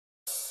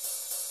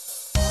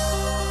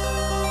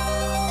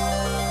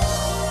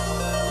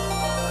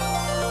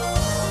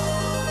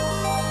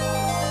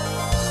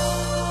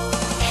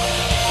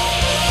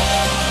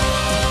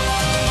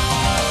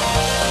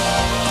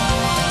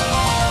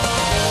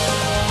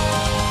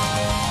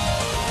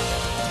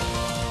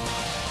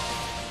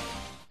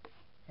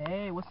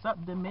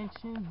up,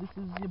 Dimensions? This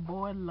is your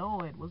boy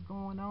Lloyd. What's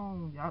going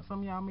on? Y'all, some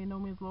of y'all may know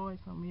me as Lloyd,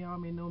 some of y'all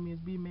may know me as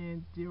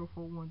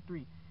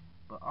B-Man0413.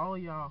 But all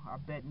of y'all, I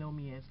bet, know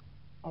me as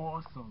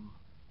Awesome.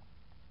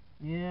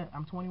 Yeah,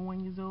 I'm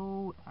 21 years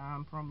old.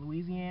 I'm from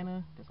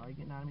Louisiana. That's all you're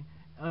getting out of me.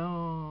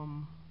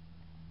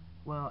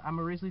 Well, I'm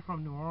originally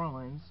from New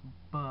Orleans,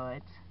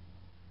 but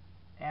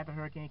after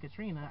Hurricane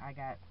Katrina, I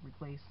got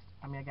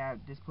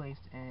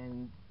displaced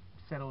and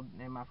settled,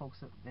 and my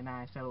folks and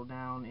I settled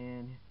down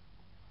in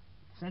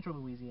central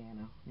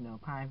Louisiana, you know,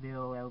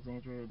 Pineville,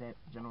 Alexandria, that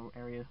general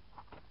area.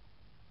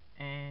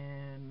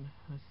 And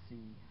let's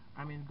see,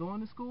 I'm going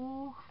to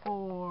school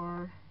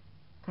for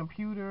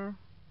computer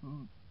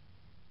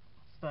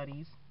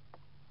studies.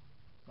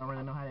 I don't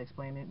really know how to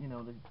explain it, you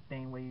know, the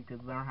thing where you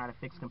could learn how to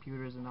fix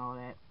computers and all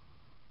that.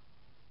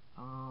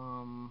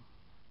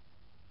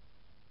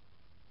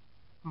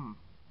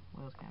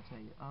 What else can I tell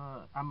you?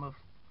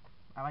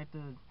 I like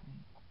to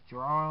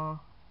draw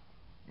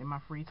in my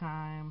free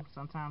time.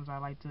 Sometimes I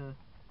like to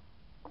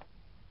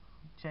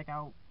check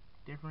out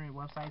different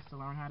websites to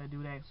learn how to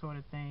do that sort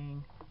of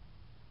thing.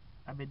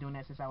 I've been doing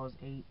that since I was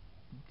 8.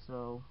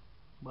 So,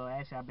 well,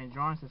 actually, I've been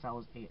drawing since I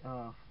was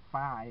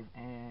 5,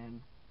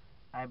 and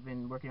I've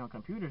been working on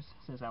computers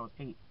since I was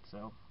 8.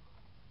 So,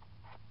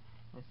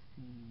 let's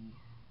see.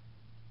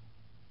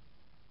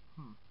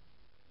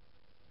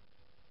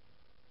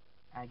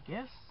 I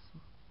guess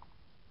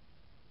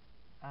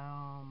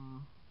I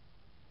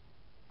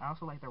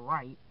also like to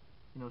write,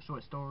 you know,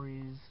 short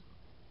stories,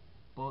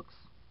 books.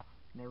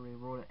 Never really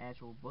wrote an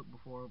actual book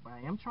before, but I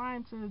am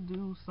trying to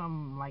do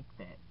something like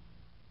that.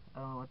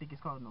 I think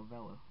it's called a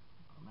novella.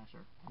 I'm not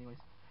sure. Anyways,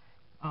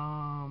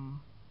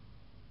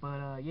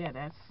 yeah,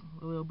 that's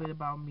a little bit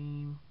about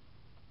me.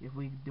 If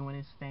we doing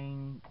this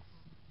thing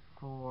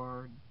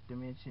for the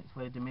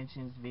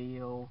Dimensions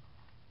video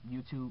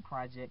YouTube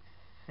project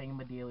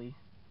thingamadilly,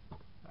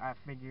 I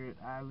figured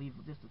I leave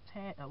just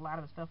a lot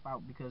of the stuff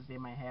out because they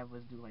might have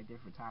us do like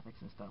different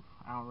topics and stuff.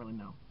 I don't really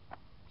know.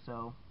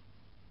 So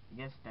I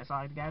guess that's all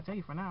I gotta tell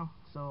you for now.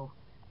 So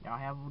y'all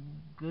have a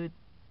good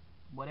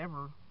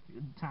whatever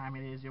time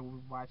it is you're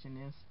watching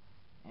this,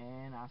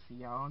 and I'll see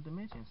y'all on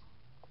Dimensions.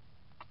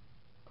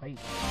 Peace.